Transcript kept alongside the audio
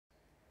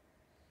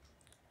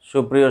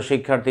সুপ্রিয়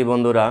শিক্ষার্থী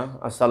বন্ধুরা,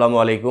 আসসালামু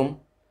আলাইকুম।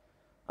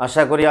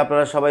 আশা করি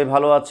আপনারা সবাই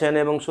ভালো আছেন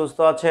এবং সুস্থ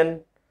আছেন।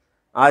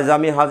 আজ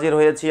আমি হাজির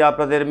হয়েছি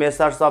আপনাদের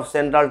মেসার্স অফ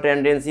সেন্ট্রাল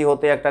টেন্ডেন্সি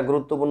হতে একটা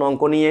গুরুত্বপূর্ণ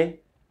অঙ্ক নিয়ে।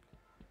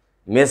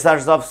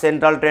 মেসার্স অফ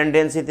সেন্ট্রাল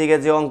টেন্ডেন্সি থেকে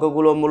যে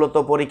অঙ্কগুলো মূলত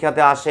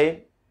পরীক্ষাতে আসে,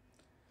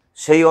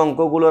 সেই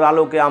অঙ্কগুলোর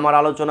আলোকে আমার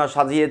আলোচনা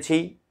সাজিয়েছি।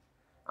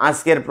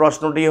 আজকের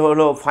প্রশ্নটি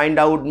হলো find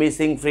out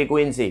missing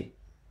frequency.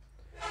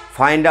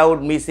 Find out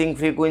missing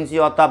frequency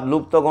অর্থাৎ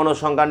লুপ্ত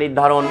গণসংখ্যা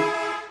নির্ধারণ।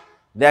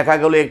 দেখা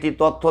গেল একটি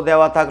তথ্য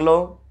দেওয়া থাকলো,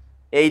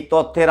 এই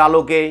তথ্যের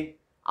আলোকে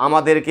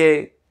আমাদেরকে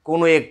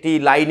কোনো একটি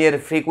লাইনের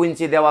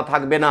ফ্রিকোয়েন্সি দেওয়া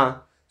থাকবে না,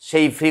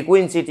 সেই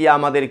ফ্রিকোয়েন্সিটি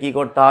আমাদের কি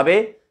করতে হবে,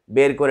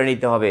 বের করে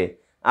নিতে হবে।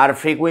 আর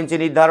ফ্রিকোয়েন্সি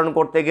নির্ধারণ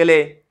করতে গেলে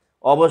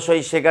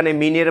অবশ্যই সেখানে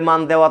মিনের মান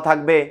দেওয়া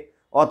থাকবে,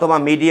 অথবা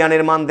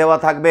মিডিয়ানের মান দেওয়া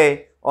থাকবে,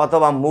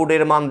 অথবা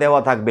মুডের মান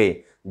দেওয়া থাকবে।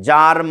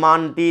 যার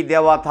মানটি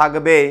দেওয়া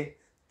থাকবে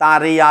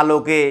তারই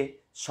আলোকে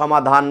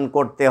সমাধান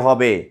করতে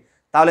হবে।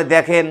 তাহলে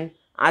দেখেন,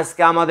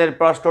 আজকে আমাদের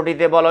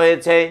প্রশ্নটিতে বলা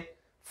হয়েছে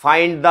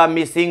find the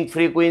missing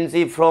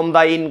frequency from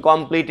the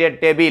incompleted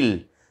table.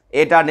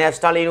 এটা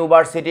ন্যাশনাল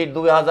ইউনিভার্সিটির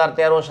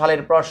 2013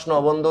 সালের প্রশ্ন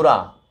বন্ধুরা।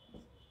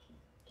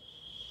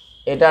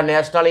 এটা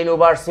ন্যাশনাল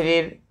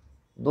ইউনিভার্সিটির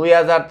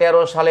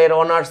 2013 সালের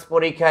অনার্স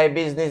পরীক্ষায়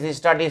বিজনেস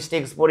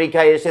স্ট্যাটিস্টিক্স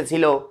পরীক্ষায়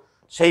এসেছিল।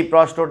 সেই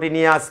প্রশ্নটি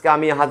নিয়ে আজকে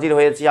আমি হাজির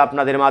হয়েছি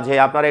আপনাদের মাঝে।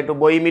 আপনারা একটু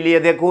বই মিলিয়ে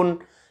দেখুন,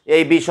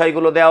 এই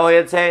বিষয়গুলো দেওয়া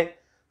হয়েছে।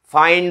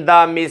 Find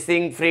the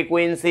missing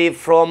frequency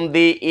from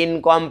the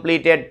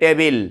incompleted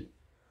table,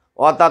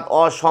 অর্থাৎ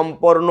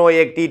অসম্পূর্ণ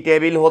একটি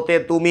টেবিল হতে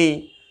তুমি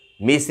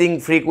মিসিং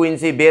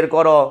ফ্রিকোয়েন্সি বের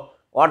করো।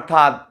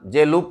 অর্থাৎ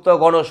যে লুপ্ত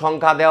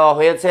গণসংখ্যা দেওয়া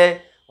হয়েছে,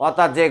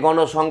 অর্থাৎ যে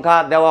গণসংখ্যা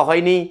দেওয়া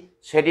হয়নি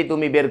সেটি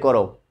তুমি বের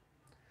করো।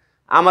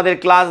 আমাদের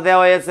ক্লাস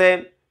দেওয়া হয়েছে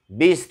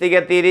 20 থেকে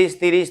 30,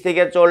 30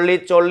 থেকে 40,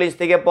 40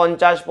 থেকে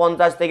 50,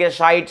 50 থেকে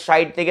 60,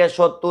 60 থেকে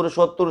 70,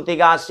 70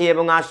 থেকে 80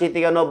 এবং 80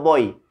 থেকে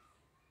 90।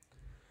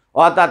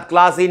 অর্থাৎ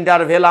ক্লাস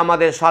ইন্টারভেল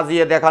আমাদের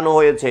সাজিয়ে দেখানো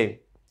হয়েছে।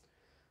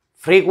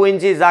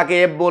 ফ্রিকোয়েন্সি যাকে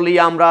এফ বলি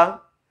আমরা,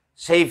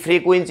 সেই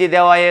ফ্রিকোয়েন্সি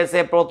দেওয়া হয়েছে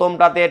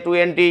প্রথমটাতে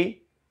 20,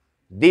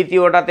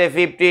 দ্বিতীয়টাতে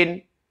 15,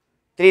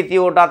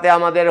 তৃতীয়টাতে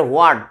আমাদের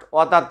হোয়াট,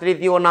 অর্থাৎ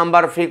তৃতীয়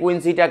নাম্বার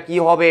ফ্রিকোয়েন্সিটা কি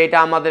হবে এটা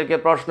আমাদেরকে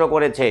প্রশ্ন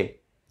করেছে।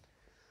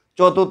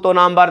 চতুর্থ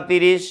নাম্বার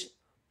 30,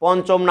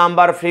 পঞ্চম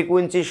নাম্বার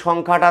ফ্রিকোয়েন্সি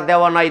সংখ্যাটা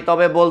দেওয়া নাই,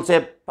 তবে বলছে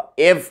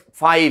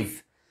F5।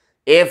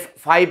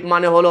 F5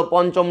 মানে হলো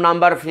পঞ্চম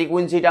নাম্বার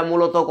ফ্রিকোয়েন্সিটা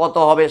মূলত কত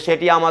হবে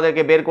সেটি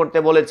আমাদেরকে বের করতে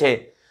বলেছে।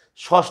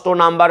 ষষ্ঠ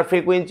নাম্বার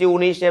ফ্রিকোয়েন্সি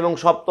 19 এবং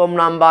সপ্তম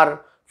নাম্বার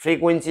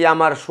ফ্রিকোয়েন্সি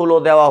আমার 16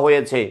 দেওয়া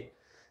হয়েছে।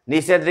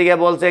 নিচের দিকে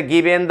বলছে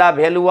given the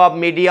value of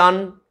median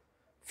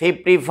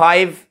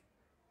 55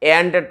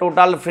 and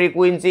total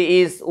frequency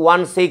is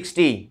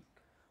 160।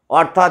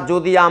 অর্থাৎ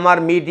যদি আমার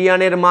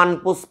মিডিয়ানের মান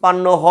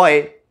 55 হয়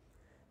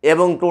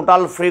এবং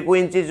টোটাল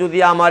ফ্রিকোয়েন্সি যদি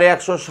আমার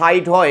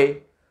 160 হয়,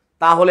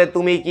 তাহলে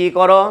তুমি কি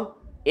করো,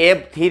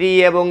 F3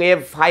 এবং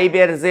F5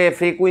 এর যে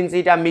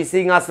ফ্রিকোয়েন্সিটা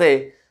মিসিং আছে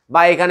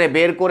বা এখানে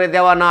বের করে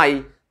দেওয়া নাই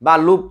বা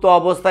লুপ্ত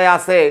অবস্থায়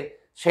আছে,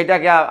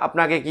 সেটাকে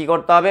আপনাকে কি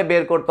করতে হবে,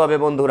 বের করতে হবে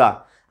বন্ধুরা।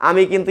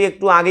 আমি কিন্তু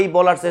একটু আগেই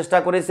বলার চেষ্টা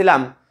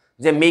করেছিলাম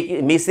যে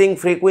মিসিং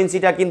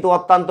ফ্রিকোয়েন্সিটা কিন্তু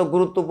অত্যন্ত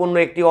গুরুত্বপূর্ণ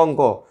একটি অঙ্ক।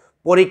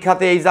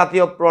 পরীক্ষাতে এই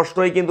জাতীয়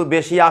প্রশ্নই কিন্তু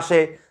বেশি আসে।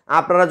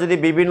 আপনারা যদি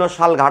বিভিন্ন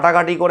সাল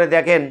ঘাটাঘাটি করে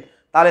দেখেন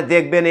তাহলে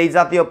দেখবেন এই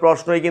জাতীয়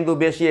প্রশ্নই কিন্তু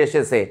বেশি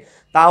এসেছে।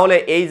 তাহলে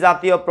এই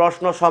জাতীয়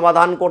প্রশ্ন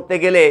সমাধান করতে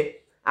গেলে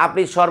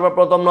আপনি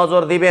সর্বপ্রথম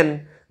নজর দিবেন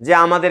যে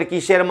আমাদের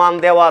কিসের মান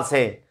দেওয়া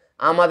আছে,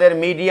 আমাদের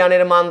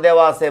মিডিয়ানের মান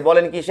দেওয়া আছে।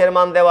 বলেন কিসের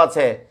মান দেওয়া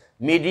আছে,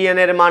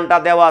 মিডিয়ানের মানটা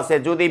দেওয়া আছে।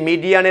 যদি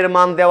মিডিয়ানের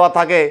মান দেওয়া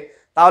থাকে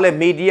তাহলে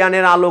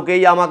মিডিয়ানের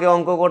আলোকেই আমাকে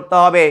অঙ্ক করতে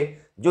হবে।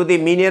 যদি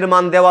মিনের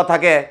মান দেওয়া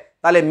থাকে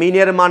তাহলে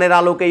মিনের মানের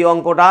আলোকেই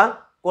অঙ্কটা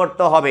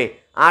করতে হবে।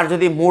 আর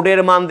যদি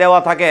মুডের মান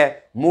দেওয়া থাকে,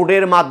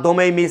 মুডের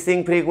মাধ্যমেই মিসিং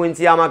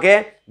ফ্রিকোয়েন্সি আমাকে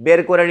বের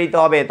করে নিতে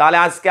হবে। তাহলে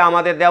আজকে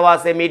আমাদের দেওয়া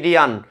আছে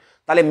মিডিয়ান।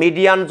 তাহলে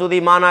মিডিয়ান যদি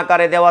মান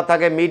আকারে দেওয়া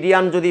থাকে,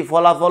 মিডিয়ান যদি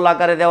ফলাফল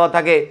আকারে দেওয়া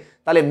থাকে,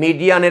 তাহলে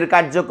মিডিয়ানের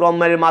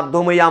কার্যক্রমের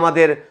মাধ্যমেই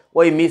আমাদের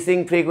ওই মিসিং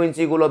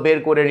ফ্রিকোয়েন্সিগুলো বের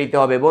করে নিতে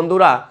হবে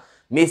বন্ধুরা।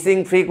 মিসিং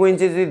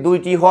ফ্রিকোয়েন্সি যদি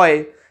দুইটি হয়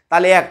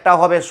তাহলে একটা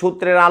হবে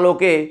সূত্রের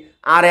আলোকে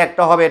আর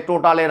একটা হবে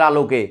টোটালের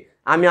আলোকে।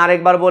 আমি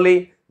আরেকবার বলি,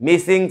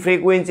 মিসিং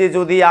ফ্রিকোয়েন্সি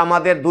যদি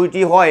আমাদের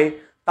দুইটি হয়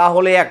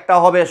তাহলে একটা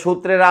হবে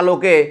সূত্রের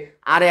আলোকে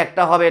আর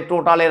একটা হবে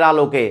টোটালের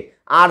আলোকে।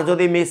 আর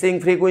যদি মিসিং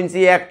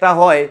ফ্রিকোয়েন্সি একটা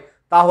হয়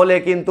তাহলে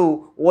কিন্তু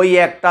ওই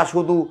একটা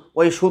শুধু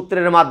ওই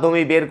সূত্রের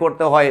মাধ্যমেই বের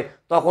করতে হয়,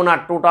 তখন আর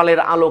টোটালের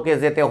আলোকে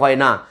যেতে হয়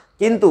না।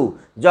 কিন্তু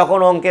যখন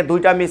অঙ্কে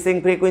দুইটা মিসিং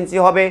ফ্রিকোয়েন্সি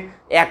হবে,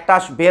 একটা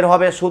বের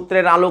হবে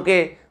সূত্রের আলোকে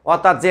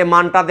অর্থাৎ যে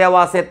মানটা দেওয়া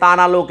আছে তার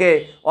আলোকে,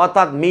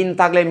 অর্থাৎ মিন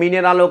থাকলে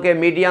মিনের আলোকে,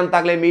 মিডিয়ান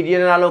থাকলে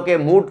মিডিয়ানের আলোকে,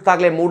 মুড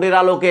থাকলে মুডের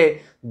আলোকে,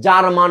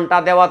 যার মানটা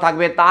দেওয়া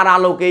থাকবে তার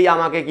আলোকেই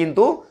আমাকে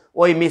কিন্তু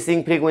ওই মিসিং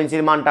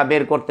ফ্রিকোয়েন্সির মানটা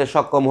বের করতে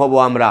সক্ষম হব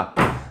আমরা।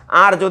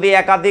 আর যদি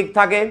একাধিক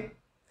থাকে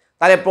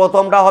তাহলে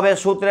প্রথমটা হবে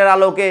সূত্রের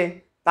আলোকে,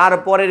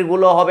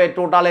 তারপরেরগুলো হবে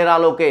টোটালের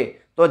আলোকে।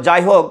 তো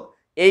যাই হোক,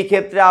 এই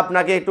ক্ষেত্রে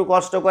আপনাকে একটু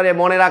কষ্ট করে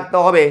মনে রাখতে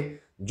হবে,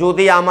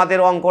 যদি আমাদের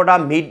অঙ্কটা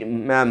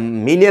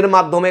মিনের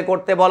মাধ্যমে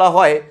করতে বলা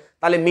হয়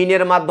তাহলে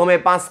মিনের মাধ্যমে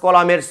 5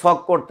 কলামের ছক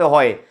করতে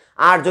হয়।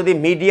 আর যদি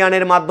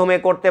মিডিয়ানের মাধ্যমে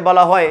করতে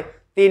বলা হয়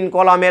 3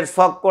 কলামের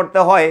ছক করতে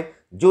হয়।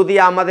 যদি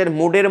আমাদের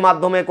মুডের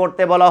মাধ্যমে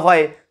করতে বলা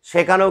হয়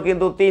সেখানেও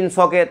কিন্তু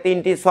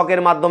 3টি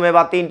ছকের মাধ্যমে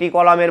বা 3টি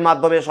কলামের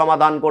মাধ্যমে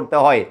সমাধান করতে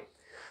হয়।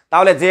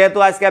 তাহলে যেহেতু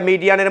আজকে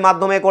মিডিয়ানের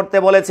মাধ্যমে করতে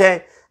বলেছে,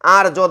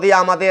 আর যদি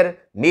আমাদের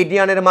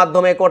মিডিয়ানের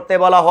মাধ্যমে করতে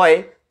বলা হয়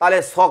তাহলে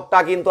ছকটা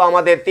কিন্তু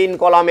আমাদের 3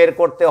 কলামের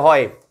করতে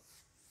হয়।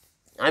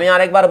 আমি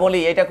আরেকবার বলি,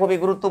 এটা খুবই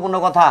গুরুত্বপূর্ণ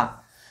কথা।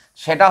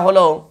 সেটা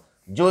হলো,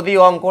 যদি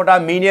অঙ্কটা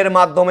মিনের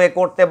মাধ্যমে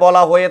করতে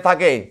বলা হয়ে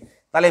থাকে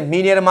তাহলে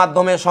মিনের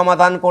মাধ্যমে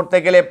সমাধান করতে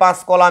গেলে 5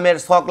 কলামের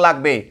ছক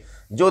লাগবে।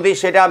 যদি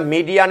সেটা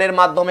মিডিয়ানের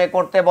মাধ্যমে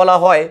করতে বলা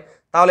হয়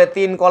তাহলে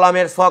 3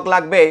 কলামের ছক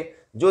লাগবে।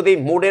 যদি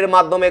মুডের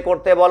মাধ্যমে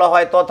করতে বলা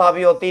হয়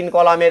তথাপিও 3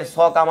 কলামের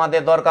ছক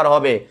আমাদের দরকার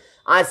হবে।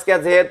 আজকে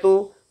যেহেতু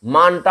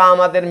মানটা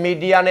আমাদের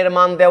মিডিয়ানের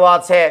মান দেওয়া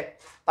আছে,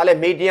 তাহলে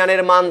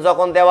মিডিয়ানের মান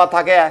যখন দেওয়া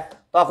থাকে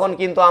তখন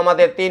কিন্তু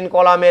আমাদের 3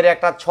 কলামের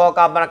একটা ছক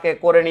আপনাকে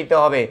করে নিতে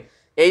হবে।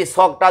 এই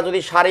ছকটা যদি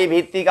সারি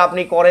ভিত্তিক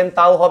আপনি করেন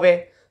তাও হবে,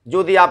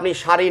 যদি আপনি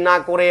সারি না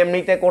করে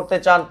এমনিতে করতে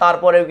চান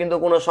তারপরেও কিন্তু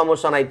কোনো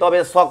সমস্যা নাই। তবে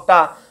ছকটা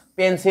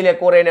পেন্সিলে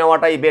করে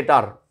নেওয়াটাই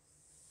বেটার।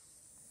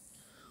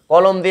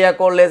 কলম দিয়ে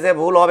করলে যে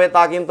ভুল হবে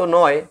তা কিন্তু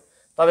নয়,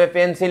 তবে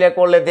পেন্সিলে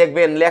করলে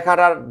দেখবেন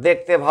লেখাটা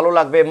দেখতে ভালো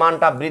লাগবে,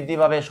 মানটা বৃদ্ধি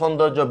পাবে,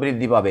 সৌন্দর্য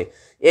বৃদ্ধি পাবে।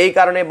 এই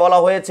কারণে বলা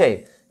হয়েছে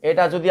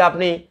এটা যদি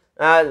আপনি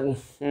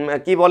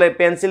কি বলে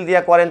পেন্সিল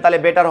দিয়ে করেন তাহলে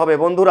বেটার হবে।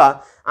 বন্ধুরা,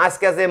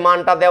 আজকে যে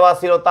মানটা দেওয়া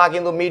ছিল তা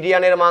কিন্তু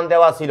মিডিয়ানের মান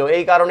দেওয়া ছিল,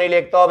 এই কারণেই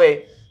লিখতে হবে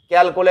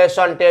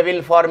calculation table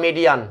for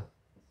median.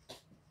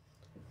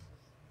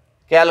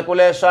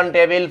 Calculation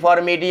table for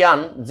median.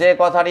 যে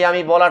কথাটি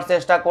আমি বলার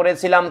চেষ্টা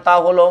করেছিলাম তা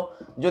হলো,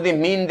 যদি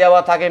মিন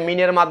দেওয়া থাকে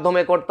মিনের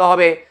মাধ্যমে করতে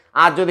হবে,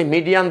 আর যদি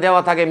মিডিয়ান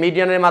দেওয়া থাকে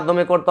মিডিয়ানের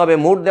মাধ্যমে করতে হবে,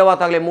 মুড দেওয়া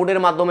থাকলে মুডের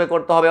মাধ্যমে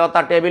করতে হবে,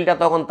 অর্থাৎ টেবিলটা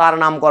তখন তার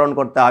নামকরণ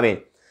করতে হবে।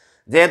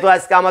 যেহেতু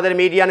আজকে আমাদের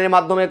মিডিয়ানের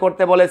মাধ্যমে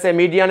করতে বলেছে,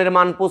 মিডিয়ানের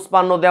মান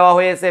 55 দেওয়া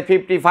হয়েছে,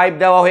 55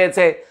 দেওয়া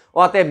হয়েছে,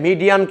 অতএব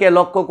মিডিয়ানকে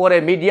লক্ষ্য করে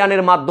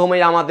মিডিয়ানের মাধ্যমে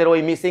আমাদের ওই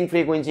মিসিং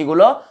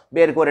ফ্রিকোয়েন্সিগুলো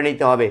বের করে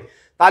নিতে হবে।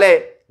 তাহলে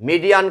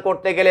মিডিয়ান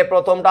করতে গেলে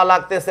প্রথমটা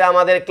লাগতেছে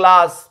আমাদের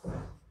ক্লাস,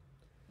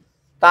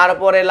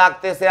 তারপরে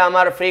লাগতেছে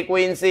আমার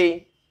ফ্রিকোয়েন্সি।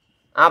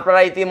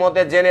 আপনারা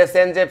ইতিমধ্যে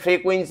জেনেছেন যে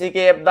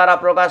ফ্রিকোয়েন্সিকে এফ দ্বারা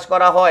প্রকাশ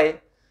করা হয়।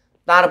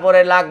 তারপরে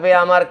লাগবে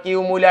আমার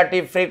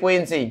কিউমুলেটিভ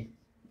ফ্রিকোয়েন্সি।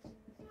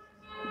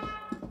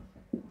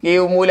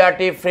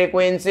 কিউমুলেটিভ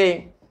ফ্রিকোয়েন্সি,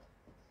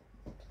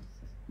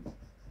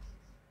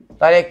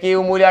 তাহলে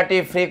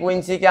কিউমুলেটিভ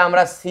ফ্রিকোয়েন্সিকে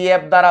আমরা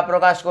সিএফ দ্বারা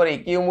প্রকাশ করি।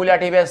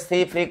 কিউমুলেটিভের সি,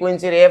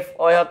 ফ্রিকোয়েন্সির এফ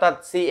অর্থাৎ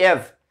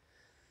সিএফ।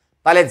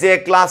 তাহলে যে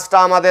ক্লাসটা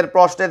আমাদের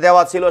প্রশ্নে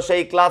দেওয়া ছিল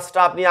সেই ক্লাসটা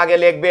আপনি আগে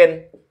লিখবেন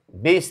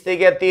 20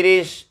 থেকে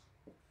 30,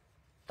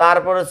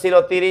 তারপরে ছিল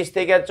 30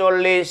 থেকে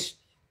 40,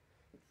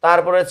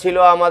 তারপরে ছিল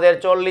আমাদের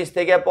 40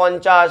 থেকে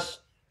 50,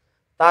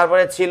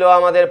 তারপরে ছিল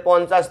আমাদের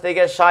 50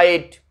 থেকে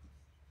 60,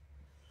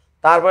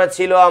 তারপরে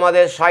ছিল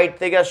আমাদের 60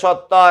 থেকে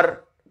 70,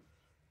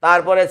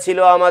 তারপরে ছিল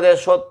আমাদের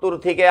 70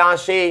 থেকে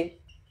 80,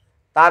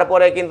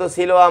 তারপরে কিন্তু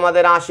ছিল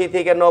আমাদের 80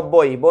 থেকে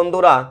 90।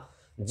 বন্ধুরা,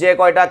 যে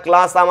কয়টা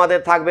ক্লাস আমাদের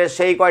থাকবে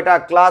সেই কয়টা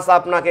ক্লাস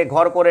আপনাকে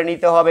ঘর করে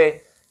নিতে হবে,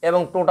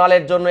 এবং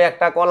টোটালের জন্য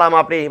একটা কলাম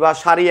আপনি বা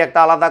সারি একটা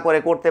আলাদা করে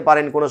করতে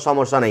পারেন, কোনো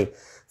সমস্যা নেই।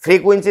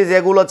 ফ্রিকোয়েন্সি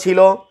যেগুলো ছিল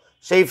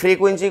সেই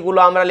ফ্রিকোয়েন্সিগুলো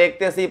আমরা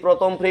লিখতেছি।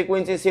 প্রথম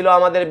ফ্রিকোয়েন্সি ছিল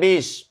আমাদের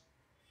 20,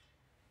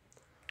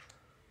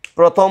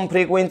 প্রথম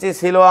ফ্রিকোয়েন্সি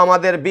ছিল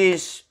আমাদের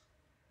 20,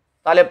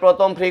 তাহলে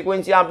প্রথম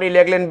ফ্রিকোয়েন্সি আপনি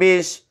লিখলেন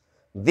 20।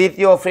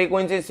 দ্বিতীয়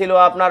ফ্রিকোয়েন্সি ছিল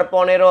আপনার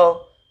 15,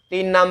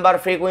 3 নাম্বার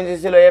ফ্রিকোয়েন্সি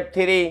ছিল F3,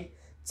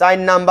 4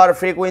 নাম্বার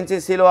ফ্রিকোয়েন্সি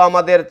ছিল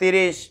আমাদের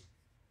 30,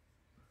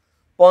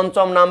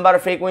 পঞ্চম নাম্বার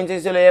ফ্রিকোয়েন্সি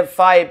ছিল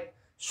F5,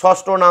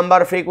 ষষ্ঠ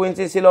নাম্বার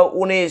ফ্রিকোয়েন্সি ছিল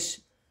 19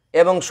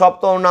 এবং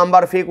সপ্তম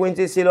নাম্বার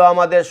ফ্রিকোয়েন্সি ছিল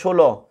আমাদের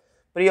 16।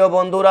 প্রিয়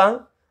বন্ধুরা,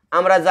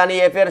 আমরা জানি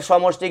এফ এর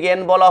সমষ্টিকে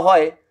n বলা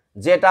হয়,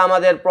 যেটা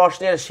আমাদের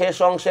প্রশ্নের শেষ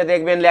অংশে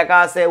দেখবেন লেখা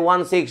আছে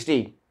 160।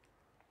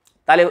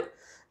 তাহলে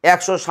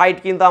 160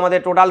 কিন্তু আমাদের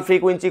টোটাল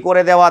ফ্রিকোয়েন্সি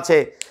করে দেওয়া আছে।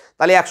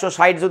 তাহলে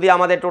 160 যদি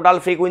আমাদের টোটাল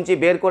ফ্রিকোয়েন্সি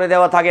বের করে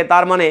দেওয়া থাকে,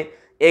 তার মানে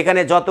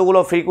এখানে যতগুলো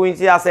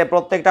ফ্রিকোয়েন্সি আছে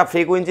প্রত্যেকটা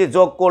ফ্রিকোয়েন্সি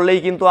যোগ করলেই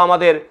কিন্তু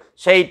আমাদের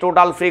সেই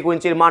টোটাল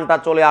ফ্রিকোয়েন্সির মানটা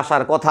চলে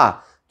আসার কথা।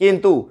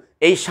 কিন্তু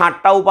এই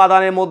 60টা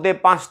উপাদানের মধ্যে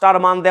 5টার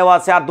মান দেওয়া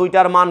আছে আর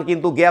 2টার মান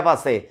কিন্তু গ্যাপ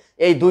আছে।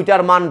 এই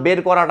 2টার মান বের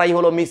করাটাই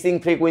হলো মিসিং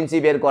ফ্রিকোয়েন্সি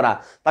বের করা।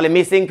 তাহলে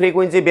মিসিং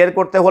ফ্রিকোয়েন্সি বের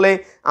করতে হলে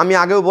আমি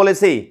আগেও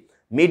বলেছি,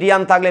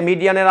 মিডিয়ান থাকলে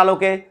মিডিয়ানের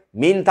আলোকে,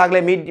 মিন থাকলে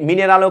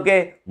মিনের আলোকে,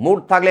 মুড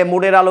থাকলে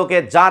মুডের আলোকে,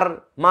 যার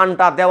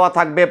মানটা দেওয়া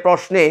থাকবে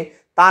প্রশ্নে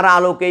তার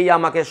আলোকেই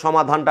আমাকে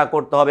সমাধানটা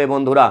করতে হবে।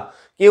 বন্ধুরা,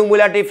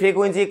 কিউমুলেটিভ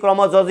ফ্রিকোয়েন্সি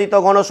ক্রমযোজিত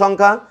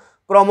গণসংখ্যা,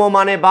 ক্রম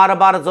মানে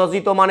বারবার,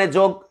 যোজিত মানে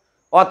যোগ,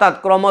 অর্থাৎ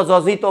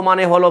ক্রমযোজিত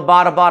মানে হলো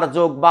বারবার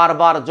যোগ,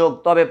 বারবার যোগ,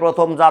 তবে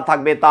প্রথম যা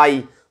থাকবে তাই।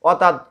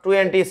 অর্থাৎ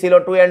 20 ছিল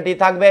 20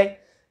 থাকবে,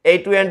 এই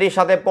 20-র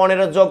সাথে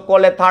 15 যোগ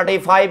করলে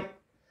 35,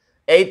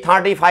 এই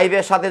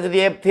 35-এর সাথে যদি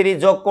F3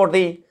 যোগ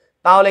করতি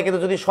তাহলে কিন্তু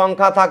যদি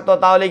সংখ্যা থাকতো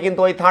তাহলে কিন্তু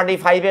ওই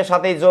 35-এর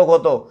সাথেই যোগ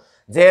হতো।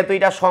 যেহেতু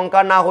এটা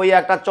সংখ্যা না হয়ে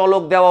একটা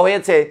চলক দেওয়া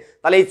হয়েছে,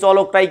 তাহলে এই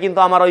চলকটাই কিন্তু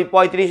আমার ওই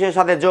 35-এর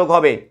সাথে যোগ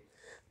হবে।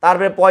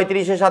 তারপরে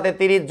 35-এর সাথে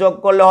 30 যোগ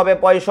করলে হবে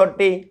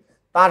 65,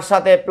 তার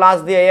সাথে প্লাস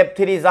দিয়ে F3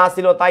 যা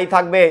ছিল তাই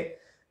থাকবে।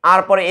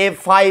 তারপরে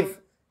F5,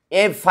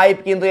 F5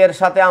 কিন্তু এর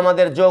সাথে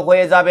আমাদের যোগ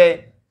হয়ে যাবে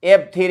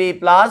F3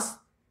 প্লাস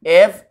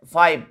F5।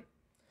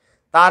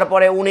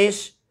 তারপরে 19,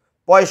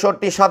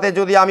 65 সাথে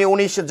যদি আমি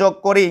 19 যোগ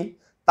করি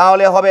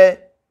তাহলে হবে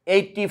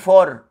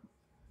 84,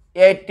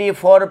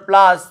 84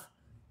 প্লাস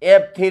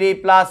F3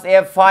 প্লাস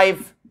F5।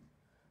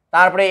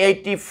 তারপরে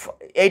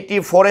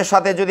 84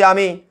 সাথে যদি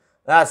আমি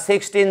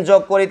 16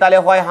 যোগ করি তাহলে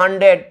হয়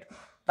 100,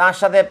 তার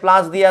সাথে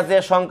প্লাস দিয়ে যে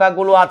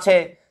সংখ্যাগুলো আছে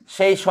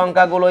সেই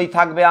সংখ্যাগুলোই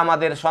থাকবে,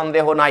 আমাদের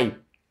সন্দেহ নাই।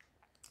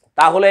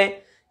 তাহলে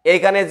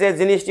এইখানে যে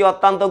জিনিসটি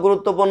অত্যন্ত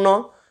গুরুত্বপূর্ণ,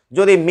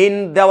 যদি মিন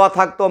দেওয়া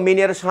থাকতো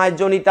মিনের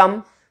সাহায্য নিতাম,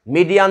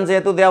 মিডিয়ান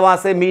যেহেতু দেওয়া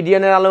আছে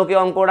মিডিয়ানের আলোকে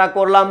অঙ্কটা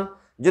করলাম,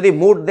 যদি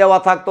মুড দেওয়া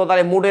থাকতো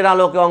তাহলে মুডের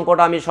আলোকে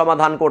অঙ্কটা আমি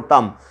সমাধান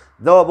করতাম।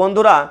 তো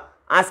বন্ধুরা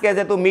আজকে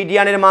যেহেতু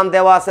মিডিয়ানের মান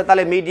দেওয়া আছে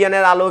তাহলে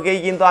মিডিয়ানের আলোকেই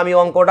কিন্তু আমি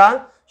অঙ্কটা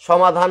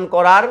সমাধান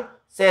করার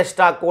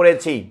চেষ্টা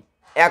করেছি।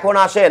 এখন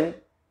আসেন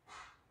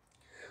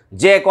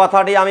যে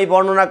কথাটি আমি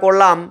বর্ণনা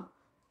করলাম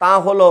তা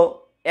হলো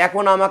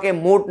এখন আমাকে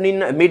মুড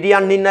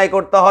মিডিয়ান নির্ণয়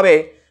করতে হবে,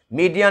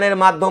 মিডিয়ানের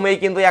মাধ্যমেই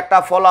কিন্তু একটা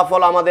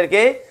ফলাফল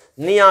আমাদেরকে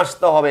নিয়ে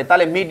আসতে হবে।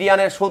 তাহলে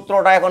মিডিয়ানের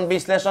সূত্রটা এখন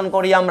বিশ্লেষণ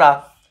করি আমরা।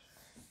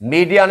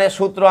 মিডিয়ানের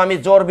সূত্র আমি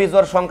জোড়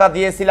বিজোড় সংখ্যা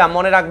দিয়েছিলাম,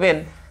 মনে রাখবেন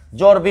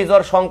জোড়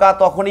বিজোড় সংখ্যা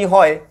তখনই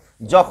হয়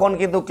যখন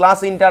কিন্তু ক্লাস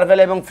ইন্টারভেল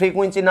এবং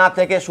ফ্রিকোয়েন্সি না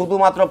থেকে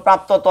শুধুমাত্র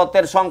প্রাপ্ত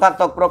তথ্যের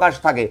সংখ্যাত্মক প্রকাশ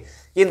থাকে।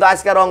 কিন্তু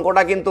আজকের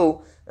অঙ্কটা কিন্তু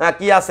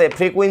কি আছে,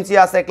 ফ্রিকোয়েন্সি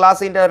আছে, ক্লাস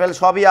ইন্টারভেল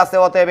সবই আছে,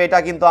 অতএব এটা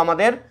কিন্তু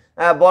আমাদের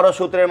বড়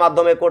সূত্রের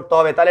মাধ্যমে করতে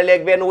হবে। তাহলে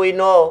লিখবেন উই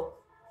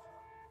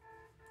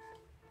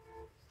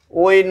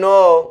নো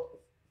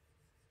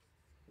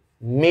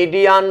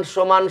মিডিয়ান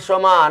সমান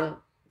সমান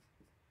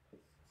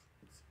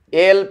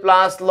এল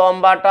প্লাস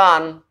লম্বা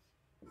টান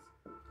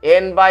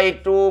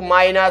n/2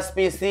 minus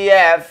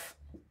PCF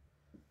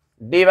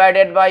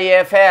divided by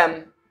FM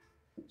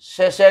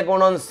শেষে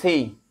গুণন সি।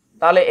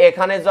 তাহলে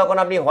এখানে যখন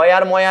আপনি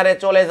হয়ার ময়ারে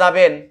চলে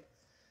যাবেন,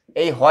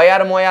 এই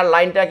হয়ার ময়ার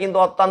লাইনটা কিন্তু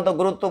অত্যন্ত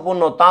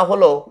গুরুত্বপূর্ণ। তা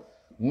হলো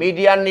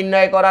মিডিয়ান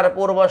নির্ণয় করার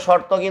পূর্ব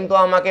শর্ত কিন্তু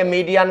আমাকে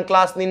মিডিয়ান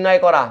ক্লাস নির্ণয়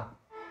করা।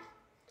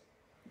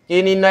 কি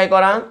নির্ণয়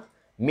করা?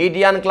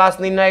 মিডিয়ান ক্লাস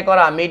নির্ণয়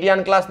করা। মিডিয়ান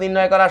ক্লাস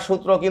নির্ণয় করার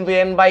সূত্র কিন্তু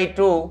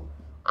n/2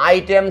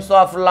 items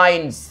of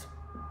lines,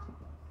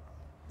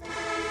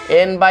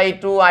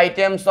 n/2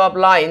 items of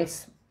lines,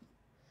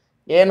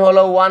 n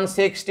হলো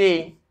 160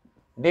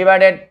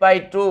 divided by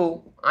 2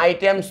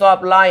 items of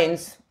lines,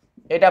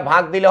 এটা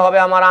ভাগ দিলে হবে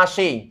আমার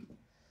 80।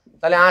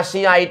 তাহলে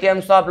 80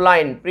 আইটেমস অফ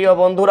লাইন। প্রিয়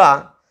বন্ধুরা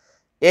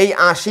এই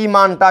 80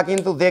 মানটা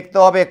কিন্তু দেখতে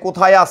হবে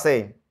কোথায় আছে,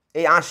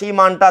 এই 80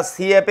 মানটা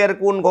সিএফ এর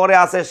কোন ঘরে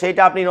আছে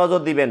সেইটা আপনি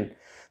নজর দিবেন।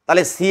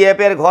 তাহলে সিএফ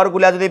এর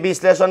ঘরগুলা যদি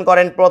বিশ্লেষণ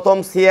করেন, প্রথম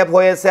সিএফ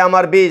হয়েছে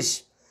আমার 20,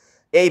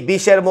 এই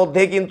 20-এর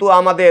মধ্যে কিন্তু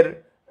আমাদের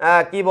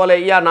কি বলে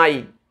নাই,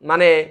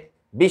 মানে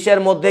 20-এর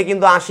মধ্যে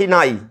কিন্তু 80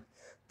 নাই।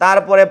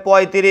 তারপরে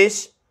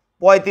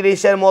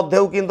 35-এর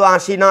মধ্যেও কিন্তু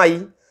 80 নাই।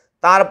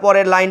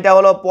 তারপরে লাইনটা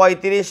হলো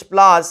 35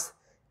 প্লাস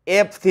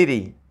F3,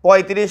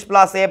 35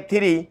 প্লাস F3,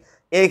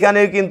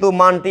 এইখানের কিন্তু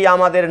মানটি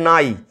আমাদের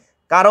নাই।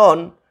 কারণ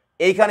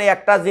এইখানে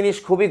একটা জিনিস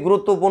খুবই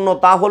গুরুত্বপূর্ণ,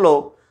 তা হলো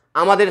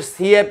আমাদের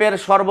সিএফ এর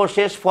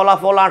সর্বশেষ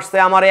ফলাফল আসছে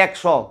আমার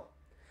 100,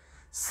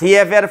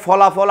 সিএফ এর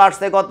ফলাফল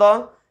আসছে কত?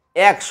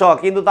 100,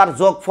 কিন্তু তার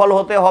যোগফল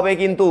হতে হবে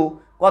কিন্তু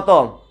কত?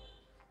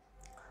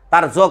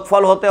 তার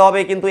যোগফল হতে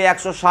হবে কিন্তু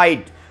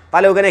 160।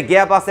 তাহলে ওখানে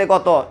গ্যাপ আছে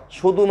কত?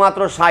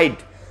 শুধুমাত্র 60।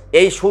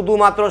 এই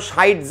শুধুমাত্র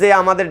 60 যে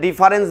আমাদের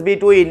ডিফারেন্স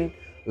বিটুইন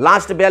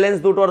লাস্ট ব্যালেন্স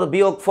দুটোর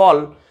বিয়োগফল,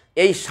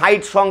 এই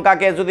 60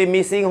 সংখ্যাকে যদি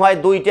মিসিং হয়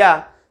 2টা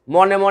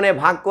মনে মনে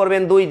ভাগ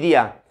করবেন 2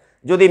 দিয়া,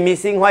 যদি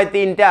মিসিং হয়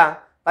 3টা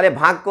তাহলে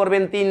ভাগ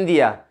করবেন 3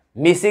 দিয়া,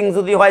 মিসিং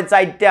যদি হয়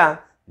 4টা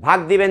ভাগ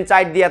দিবেন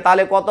 4 দিয়া,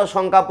 তাহলে কত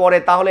সংখ্যা পড়ে?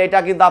 তাহলে এটা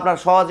কিন্তু আপনার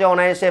সহজে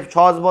অনায়াসে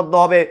সহজবোধ্য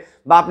হবে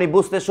বা আপনি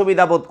বুঝতে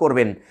সুবিধা বোধ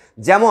করবেন।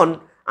 যেমন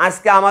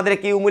আজকে আমাদের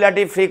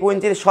কিউমুলেটিভ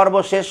ফ্রিকোয়েন্সির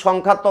সর্বশেষ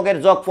সংখ্যাত্মকের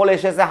যোগফল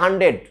এসেছে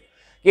 100,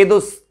 কিন্তু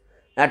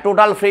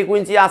টোটাল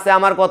ফ্রিকোয়েন্সি আছে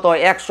আমার কত?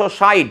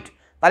 160।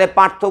 তাহলে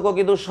পার্থক্য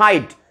কিন্তু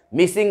 60,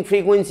 মিসিং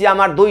ফ্রিকোয়েন্সি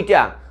আমার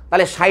 2টা,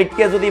 তাহলে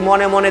 60কে যদি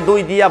মনে মনে 2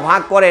 দিয়া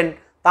ভাগ করেন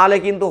তাহলে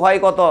কিন্তু হয়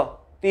কত?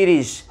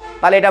 30।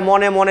 তাহলে এটা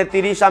মনে মনে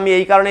 30 আমি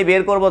এই কারণেই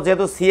বের করব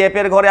যেহেতু সিএফ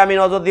এর ঘরে আমি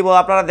নজর দিব।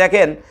 আপনারা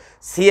দেখেন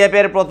সিএফ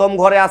এর প্রথম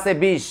ঘরে আছে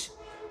 20,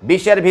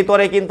 20-এর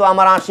ভিতরে কিন্তু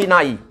আমার 80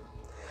 নাই।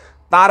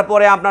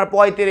 তারপরে আপনার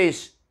 35,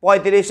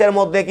 35-এর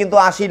মধ্যে কিন্তু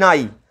 80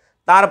 নাই।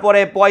 তারপরে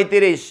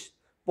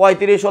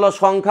 35 হলো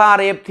সংখ্যা আর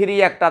F3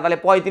 একটা, তাহলে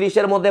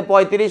 35-এর মধ্যে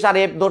 35 আর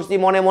F ধরছি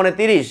মনে মনে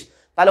 30,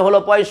 তাহলে হলো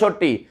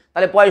 65।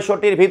 তাহলে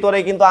 65-এর ভিতরে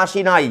কিন্তু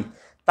 80 নাই।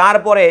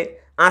 তারপরে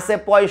আছে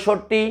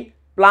 65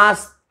 প্লাস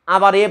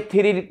আবার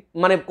F3-র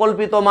মানে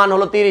কল্পিত মান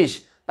হলো 30,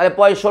 তাহলে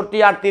 65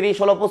 আর 30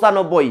 হলো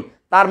 95।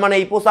 তার মানে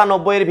এই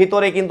 95-এর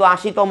ভিতরে কিন্তু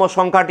 80তম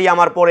সংখ্যাটি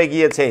আমার পড়ে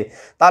গিয়েছে।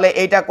 তাহলে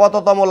এইটা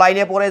কততম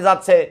লাইনে পড়ে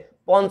যাচ্ছে?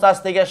 50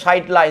 থেকে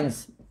 60 লাইনস।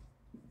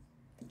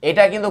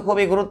 এটা কিন্তু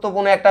খুবই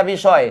গুরুত্বপূর্ণ একটা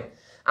বিষয়।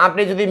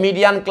 আপনি যদি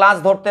মিডিয়ান ক্লাস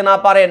ধরতে না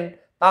পারেন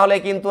তাহলে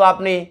কিন্তু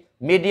আপনি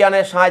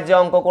মিডিয়ানের সাহায্যে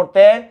অঙ্ক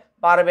করতে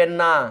পারবেন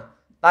না।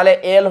 তাহলে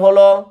এল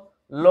হলো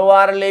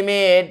lower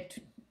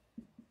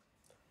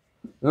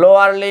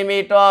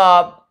limit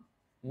of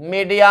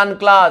median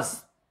class,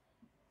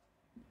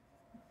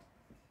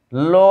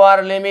 lower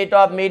limit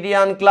of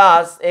median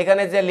class,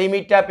 এখানে যে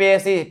লিমিটটা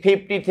পেয়েছি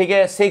 50 থেকে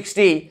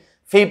 60,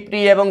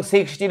 50 এবং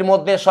 60-র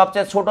মধ্যে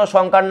সবচেয়ে ছোট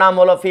সংখ্যার নাম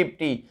হলো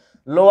 50।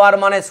 লোয়ার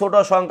মানে ছোট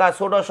সংখ্যা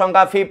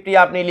 50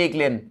 আপনি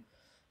লিখলেন।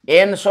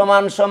 এন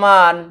সমান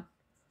সমান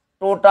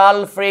টোটাল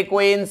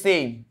ফ্রিকোয়েন্সি,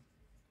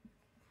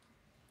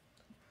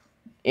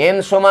 এন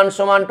সমান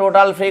সমান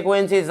টোটাল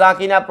ফ্রিকোয়েন্সি, যা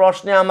কিনা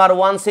প্রশ্নে আমার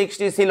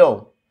 160 ছিল।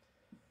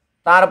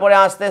 তারপরে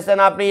আসতেছেন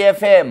আপনি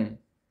এফএম,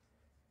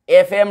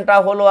 এফএমটা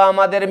হলো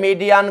আমাদের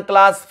মিডিয়ান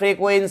ক্লাস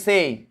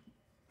ফ্রিকোয়েন্সি,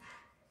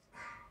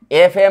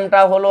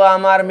 এফএমটা হলো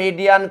আমার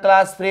মিডিয়ান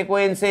ক্লাস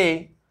ফ্রিকোয়েন্সি,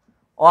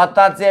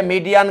 অর্থাৎ যে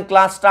মিডিয়ান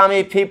ক্লাসটা আমি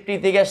 50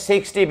 থেকে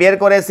 60 বের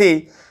করেছি,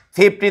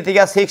 50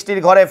 থেকে 60-র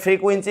ঘরে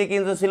ফ্রিকোয়েন্সি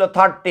কিন্তু ছিল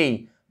 30,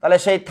 তাহলে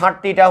সেই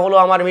 30টা হলো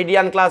আমার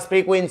মিডিয়ান ক্লাস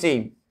ফ্রিকোয়েন্সি।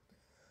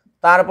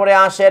 তারপরে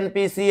আসেন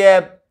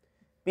পিসিএফ,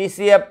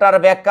 পিসিএফটার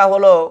ব্যাখ্যা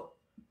হলো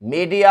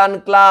মিডিয়ান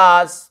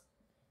ক্লাস,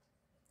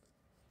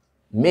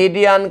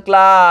 মিডিয়ান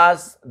ক্লাস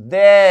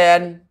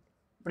দেন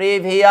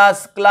প্রিভিয়াস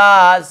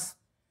ক্লাস,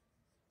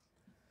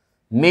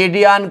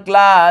 মিডিয়ান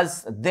ক্লাস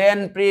দেন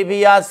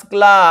প্রিভিয়াস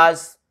ক্লাস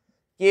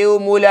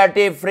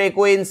কিউমুলেটিভ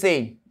ফ্রিকোয়েন্সি,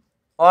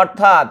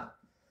 অর্থাৎ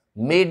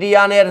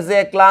মিডিয়ানের যে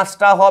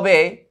ক্লাসটা হবে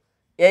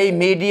এই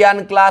মিডিয়ান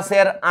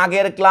ক্লাসের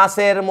আগের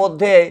ক্লাসের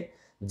মধ্যে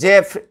যে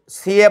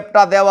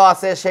সিএফটা দেওয়া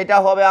আছে সেটা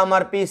হবে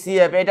আমার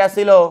পিসিএফ। এটা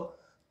ছিল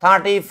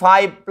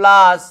 35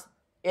 প্লাস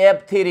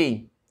F3।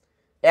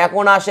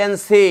 এখন আসেন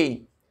সি,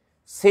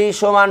 সি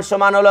সমান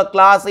সমান হলো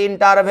ক্লাস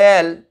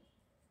ইন্টারভ্যাল,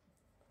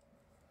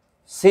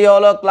 সি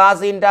হলো ক্লাস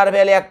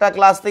ইন্টারভ্যাল, একটা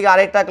ক্লাস থেকে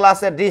আরেকটা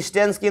ক্লাসের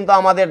ডিস্টেন্স কিন্তু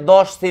আমাদের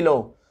 10 ছিল,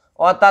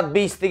 অর্থাৎ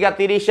 20 থেকে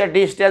 30-এর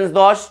ডিস্টেন্স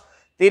 10,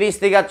 30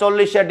 থেকে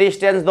 40-এর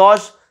ডিস্টেন্স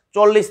 10,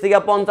 40 থেকে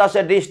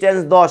 50-এর ডিস্টেন্স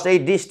 10। এই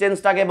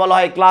ডিস্টেন্সটাকে বলা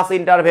হয় ক্লাস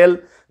ইন্টারভ্যাল,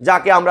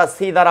 যাকে আমরা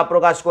সি দ্বারা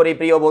প্রকাশ করি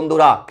প্রিয়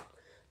বন্ধুরা।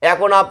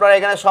 এখন আপনারা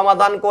এখানে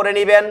সমাধান করে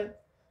নেবেন।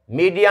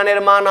 মিডিয়ানের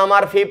মান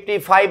আমার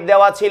 55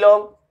 দেওয়া ছিল,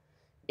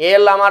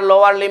 এল আমার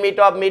lower limit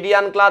of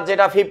median class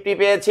যেটা 50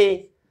 পেয়েছি,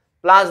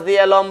 প্লাস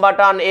দিয়ে লম্বা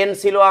টান এন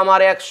ছিল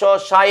আমার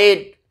 160,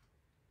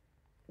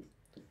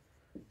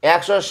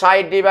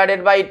 160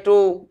 ডিভাইডেড বাই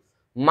 2,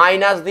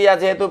 মাইনাস দিয়া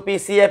যেহেতু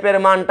পিসিএফ এর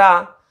মানটা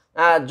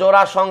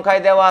জোড়া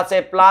সংখ্যায় দেওয়া আছে,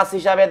 প্লাস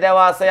হিসাবে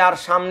দেওয়া আছে আর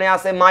সামনে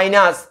আছে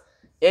মাইনাস,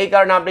 এই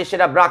কারণে আপনি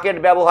সেটা ব্র্যাকেট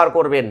ব্যবহার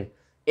করবেন।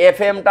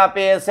 এফএমটা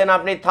পেয়েছেন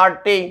আপনি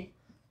 30,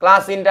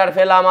 ক্লাস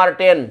ইন্টারভ্যাল আমার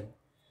 10।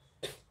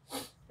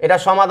 এটা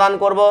সমাধান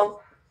করব।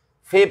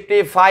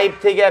 55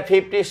 থেকে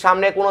 50-র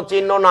সামনে কোনো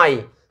চিহ্ন নাই,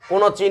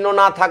 কোনো চিহ্ন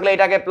না থাকলে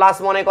এটাকে প্লাস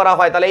মনে করা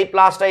হয়, তাহলে এই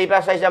প্লাসটা এই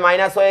পাশে এসে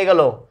মাইনাস হয়ে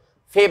গেল।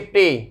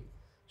 50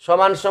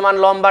 সমান সমান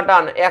লম্বা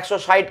টান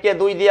 160-কে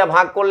 2 দিয়ে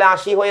ভাগ করলে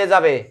 80 হয়ে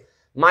যাবে,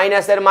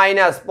 মাইনাসের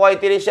মাইনাস,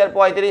 35-এর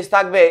 35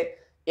 থাকবে,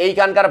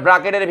 এইখানকার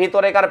ব্র্যাকেটের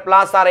ভিতরেকার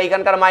প্লাস আর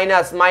এইখানকার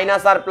মাইনাস,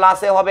 মাইনাস আর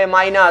প্লাসে হবে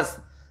মাইনাস,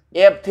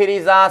 F3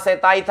 যা আছে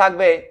তাই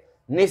থাকবে,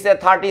 নিচে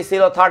 30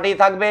 ছিল 30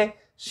 থাকবে,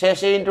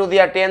 শেষে ইন্টু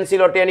দিয়া 10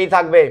 ছিল 10ই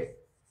থাকবে।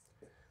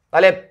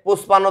 তাহলে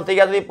 55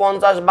 থেকে যদি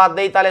 50 বাদ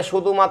দেই তাহলে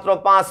শুধুমাত্র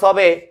 5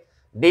 হবে,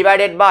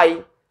 ডিভাইডেড বাই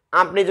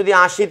আপনি যদি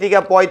 80 থেকে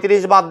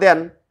 35 বাদ দেন,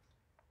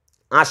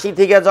 80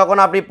 থেকে যখন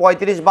আপনি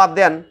 35 বাদ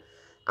দেন,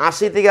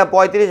 80 থেকে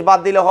 35 বাদ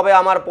দিলে হবে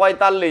আমার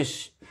 45,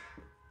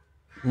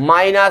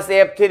 মাইনাস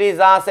F3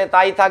 যা আছে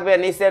তাই থাকবে,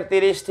 নিচের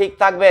 30 ঠিক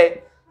থাকবে,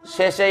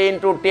 শেষে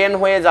ইন্টু 10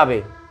 হয়ে যাবে।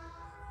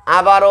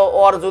 আবারও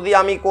ওর যদি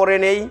আমি করে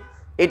নেই,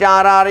 এটা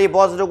আর এই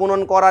বজ্র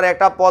গুণন করার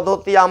একটা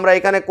পদ্ধতি আমরা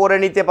এখানে করে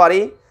নিতে পারি,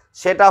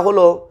 সেটা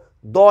হলো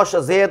 10,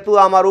 যেহেতু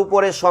আমার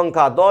উপরের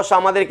সংখ্যা 10,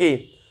 আমাদের কি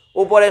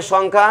উপরের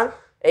সংখ্যা,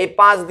 এই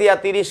 5 দিয়ে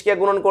 30-কে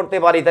গুণন করতে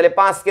পারি, তাহলে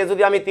 5-কে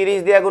যদি আমি 30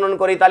 দিয়ে গুণন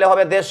করি তাহলে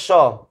হবে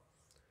 150,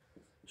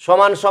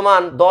 সমান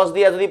সমান 10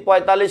 দিয়ে যদি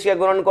 45-কে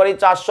গুণন করি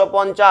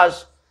 450,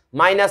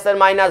 মাইনাসের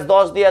মাইনাস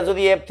 10 দিয়ে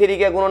যদি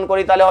F3-কে গুণন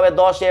করি তাহলে হবে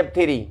 10 F3।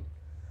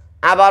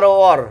 আবারও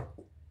ওর,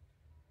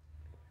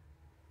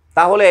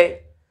 তাহলে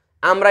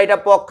আমরা এটা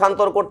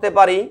পক্ষান্তর করতে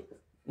পারি,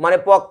 মানে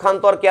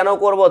পক্ষান্তর কেন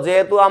করব,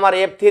 যেহেতু আমার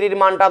F3-র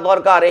মানটা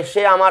দরকার,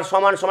 সে আমার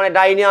সমান সমানের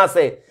ডাইনে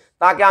আছে,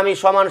 তাকে আমি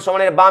সমান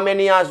সমানের বামে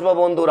নিয়ে আসবো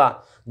বন্ধুরা।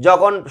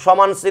 যখন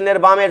সমান চিহ্নের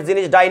বামের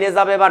জিনিস ডাইনে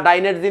যাবে বা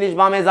ডাইনের জিনিস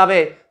বামে যাবে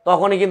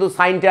তখনই কিন্তু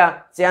সাইনটা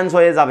চেঞ্জ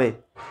হয়ে যাবে।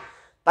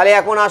 তাহলে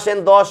এখন আসেন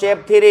 10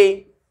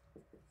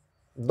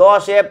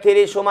 F3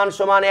 সমান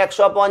সমান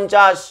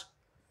 150,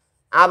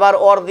 আবার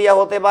ওর দিয়া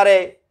হতে পারে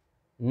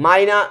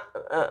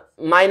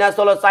মাইনাস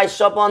হলো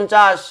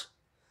 450,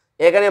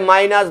 এখানে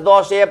minus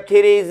 10 F3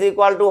 is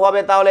equal to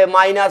হবে তাহলে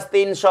মাইনাস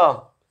 300,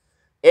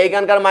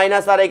 এইখানকার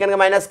মাইনাস আর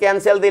এইখানকার মাইনাস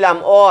ক্যান্সেল দিলাম,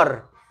 ওর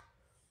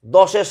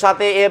 10-এর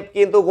সাথে F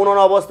কিন্তু গুণন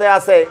অবস্থায়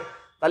আছে,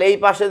 তাহলে এই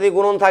পাশে যদি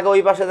গুণন থাকে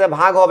ওই পাশে যে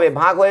ভাগ হবে,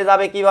 ভাগ হয়ে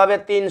যাবে কিভাবে,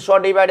 300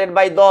 ডিভাইডেড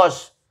বাই 10,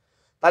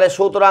 তাহলে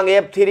সুতরাং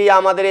F3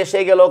 আমাদের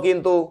এসে গেল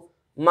কিন্তু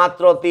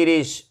মাত্র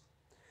 30।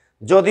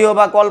 যদিও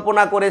বা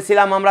কল্পনা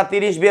করেছিলাম আমরা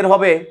 30 বের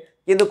হবে,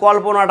 কিন্তু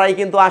কল্পনাটাই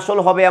কিন্তু আসল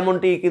হবে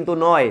এমনটি কিন্তু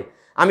নয়।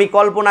 আমি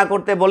কল্পনা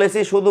করতে বলেছি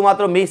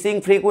শুধুমাত্র মিসিং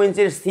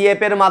ফ্রিকোয়েন্সির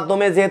সিএফ এর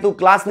মাধ্যমে যেহেতু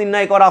ক্লাস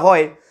নির্ণয় করা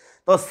হয়,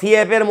 তো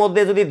সিএফ এর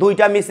মধ্যে যদি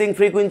দুইটা মিসিং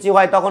ফ্রিকোয়েন্সি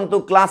হয় তখন তো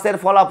ক্লাসের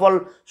ফলাফল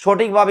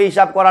সঠিকভাবে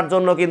হিসাব করার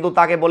জন্য কিন্তু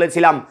তাকে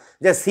বলেছিলাম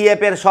যে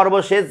সিএফ এর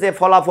সর্বশেষ যে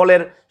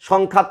ফলাফলের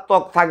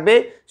সংখ্যাত্মক থাকবে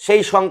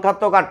সেই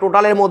সংখ্যাত্মক আর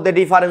টোটালের মধ্যে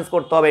ডিফারেন্স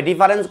করতে হবে।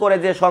 ডিফারেন্স করে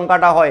যে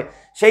সংখ্যাটা হয়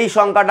সেই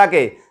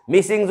সংখ্যাটাকে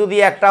মিসিং যদি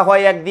একটা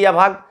হয় 1 দিয়ে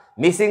ভাগ,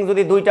 মিসিং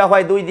যদি দুইটা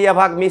হয় 2 দিয়ে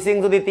ভাগ, মিসিং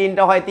যদি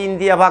তিনটা হয় 3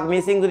 দিয়ে ভাগ,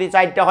 মিসিং যদি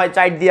চারটা হয়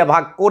 4 দিয়ে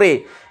ভাগ করে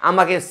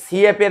আমাকে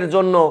সিএফ এর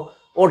জন্য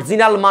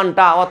অরিজিনাল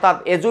মানটা অর্থাৎ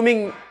এজুমিং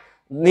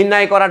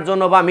নির্ণয় করার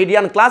জন্য বা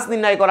মিডিয়ান ক্লাস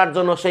নির্ণয় করার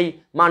জন্য সেই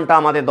মানটা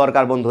আমাদের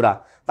দরকার বন্ধুরা।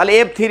 তাহলে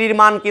F3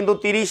 মান কিন্তু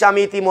 30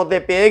 আমি ইতিমধ্যে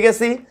পেয়ে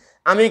গেছি।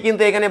 আমি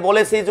কিন্তু এখানে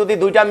বলেছি যদি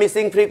দুইটা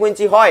মিসিং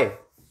ফ্রিকোয়েন্সি হয়,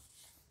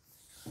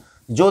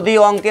 যদি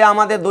অঙ্কে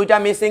আমাদের দুইটা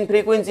মিসিং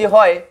ফ্রিকোয়েন্সি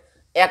হয়,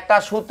 একটা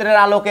সূত্রের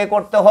আলোকে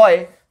করতে হয়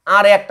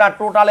আর একটা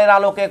টোটালের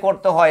আলোকে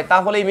করতে হয়,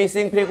 তাহলেই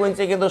মিসিং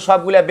ফ্রিকোয়েন্সি কিন্তু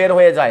সবগুলো বের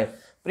হয়ে যায়।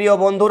 প্রিয়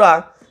বন্ধুরা,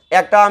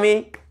 একটা আমি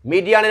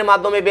মিডিয়ানের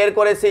মাধ্যমে বের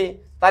করেছি,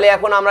 তাহলে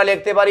এখন আমরা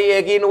লিখতে পারি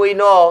এগেইন উই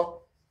নো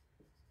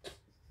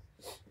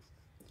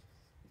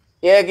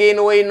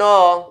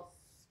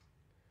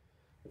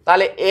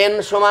তাহলে n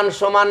সমান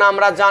সমান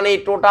আমরা জানি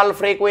টোটাল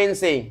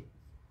ফ্রিকোয়েন্সি,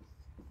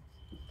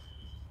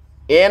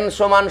 n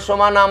সমান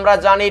সমান আমরা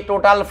জানি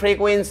টোটাল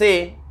ফ্রিকোয়েন্সি।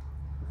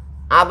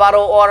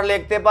 আবারও অর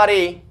লিখতে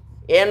পারি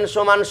n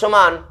সমান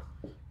সমান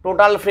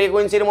টোটাল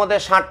ফ্রিকোয়েন্সির মধ্যে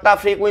 60টা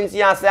ফ্রিকোয়েন্সি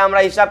আছে আমরা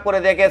হিসাব করে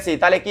দেখেছি।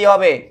 তাহলে কি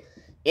হবে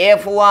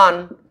f1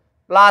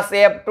 plus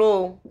f2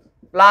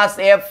 plus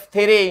f3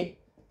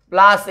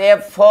 plus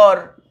f4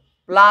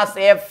 plus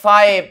f5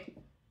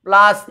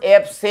 plus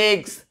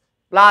f6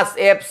 plus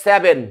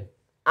f7।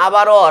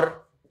 আবার ওর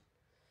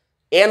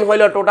n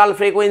হইল টোটাল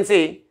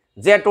ফ্রিকোয়েন্সি,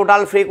 যে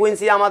টোটাল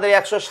ফ্রিকোয়েন্সি আমাদের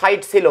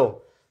 160 ছিল,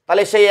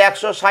 তাহলে সেই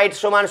 160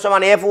 সমান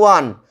সমান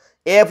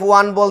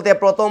f1 বলতে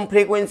প্রথম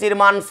ফ্রিকোয়েন্সির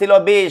মান ছিল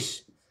 20,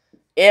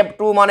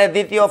 f2 মানে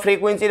দ্বিতীয়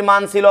ফ্রিকোয়েন্সির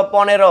মান ছিল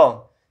 15,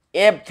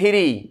 f3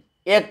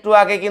 একটু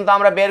আগে কিন্তু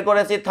আমরা বের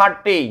করেছি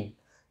 30,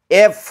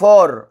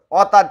 f4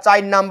 অর্থাৎ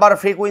 4 নাম্বার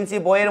ফ্রিকোয়েন্সি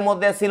বইয়ের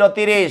মধ্যে ছিল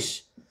 30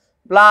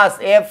 প্লাস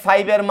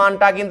f5 এর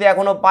মানটা কিন্তু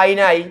এখনো পাই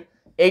নাই,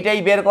 এইটাই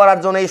বের করার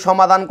জন্য এই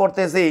সমাধান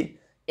করতেছি।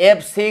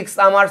 f6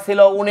 আমার ছিল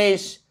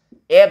 19,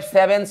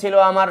 f7 ছিল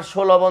আমার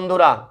 16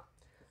 বন্ধুরা।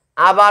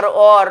 আবার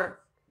ওর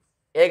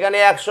এখানে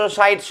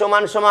 160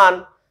 সমান সমান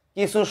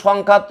কিছু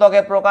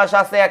সংখ্যাত্মকে প্রকাশ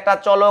আছে, একটা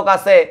চলক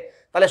আছে,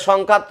 তাহলে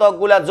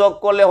সংখ্যাত্মকগুলা যোগ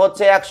করলে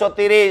হচ্ছে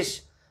 130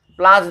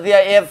 প্লাস দিয়ে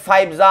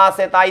f5 যা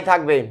আছে তাই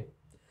থাকবে।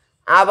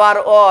 আবার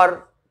ওর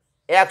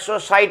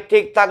 160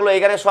 ঠিক থাকলো,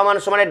 এখানে সমান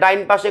সমানে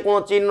ডাইন পাশে কোনো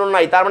চিহ্ন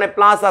নাই, তার মানে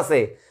প্লাস আছে,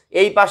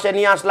 এই পাশে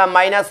নিয়ে আসলাম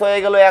মাইনাস হয়ে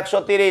গেল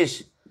 130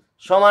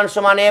 সমান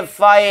সমান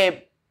f5।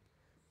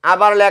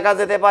 আবার লেখা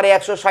যেতে পারে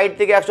 160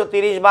 থেকে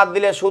 130 বাদ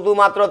দিলে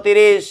শুধুমাত্র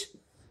 30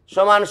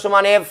 সমান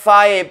সমান f5।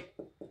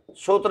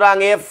 সুতরাং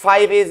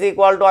f5 ইজ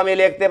ইকুয়াল টু আমি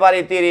লিখতে পারি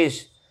 30।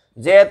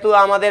 যেহেতু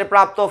আমাদের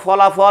প্রাপ্ত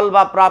ফলাফল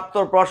বা প্রাপ্ত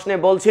প্রশ্নে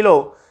বলছিল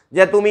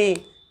যে তুমি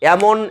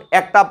এমন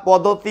একটা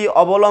পদ্ধতি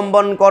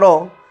অবলম্বন করো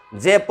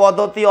যে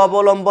পদ্ধতি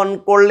অবলম্বন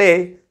করলে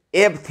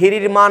f3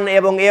 মান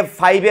এবং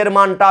f5 এর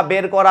মানটা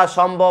বের করা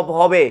সম্ভব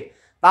হবে,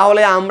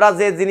 তাহলে আমরা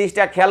যে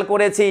জিনিসটা খেয়াল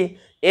করেছি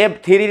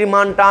f3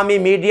 মানটা আমি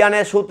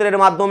মিডিয়ানের সূত্রের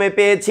মাধ্যমে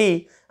পেয়েছি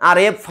আর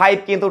f5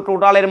 কিন্তু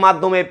টোটালের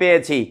মাধ্যমে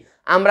পেয়েছি।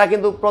 আমরা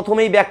কিন্তু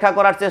প্রথমেই ব্যাখ্যা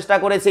করার চেষ্টা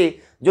করেছি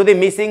যদি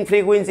মিসিং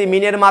ফ্রিকোয়েন্সি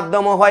মিনের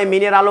মাধ্যমে হয়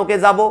মিনের আলোকে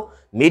যাব,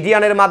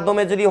 মিডিয়ানের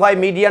মাধ্যমে যদি হয়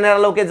মিডিয়ানের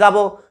আলোকে যাব,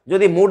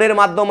 যদি মুডের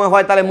মাধ্যমে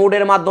হয় তাহলে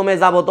মুডের মাধ্যমে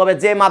যাব। তবে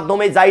যে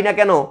মাধ্যমে যাই না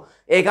কেন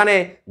এখানে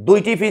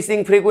দুইটি মিসিং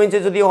ফ্রিকোয়েন্সি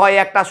যদি হয়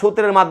একটা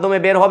সূত্রের মাধ্যমে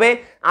বের হবে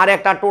আর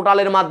একটা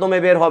টোটালের মাধ্যমে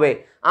বের হবে,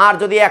 আর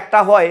যদি একটা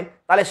হয়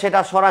তাহলে সেটা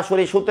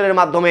সরাসরি সূত্রের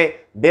মাধ্যমে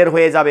বের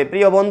হয়ে যাবে।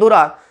 প্রিয়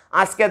বন্ধুরা,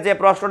 আজকে যে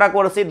প্রশ্নটা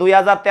করেছি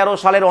 2013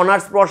 সালের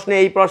অনার্স প্রশ্নে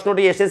এই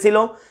প্রশ্নটি এসেছিল,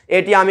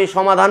 এটি আমি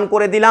সমাধান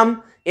করে দিলাম।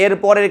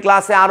 এরপরের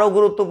ক্লাসে আরও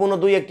গুরুত্বপূর্ণ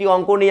 2-1টি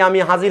অঙ্ক নিয়ে আমি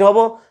হাজির হব।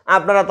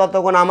 আপনারা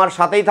ততক্ষণ আমার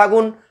সাথেই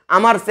থাকুন,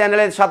 আমার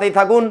চ্যানেলের সাথেই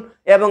থাকুন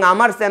এবং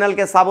আমার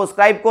চ্যানেলকে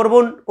সাবস্ক্রাইব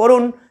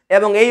করুন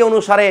এবং এই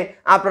অনুসারে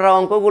আপনারা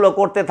অঙ্কগুলো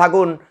করতে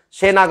থাকুন।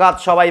 সে নাগাদ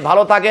সবাই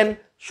ভালো থাকেন,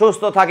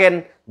 সুস্থ থাকেন।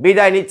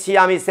 বিদায় নিচ্ছি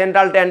আমি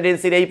সেন্ট্রাল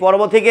টেন্ডেন্সির এই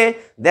পর্ব থেকে।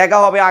 দেখা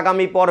হবে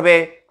আগামী পর্বে।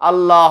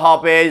 আল্লাহ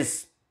হাফেজ।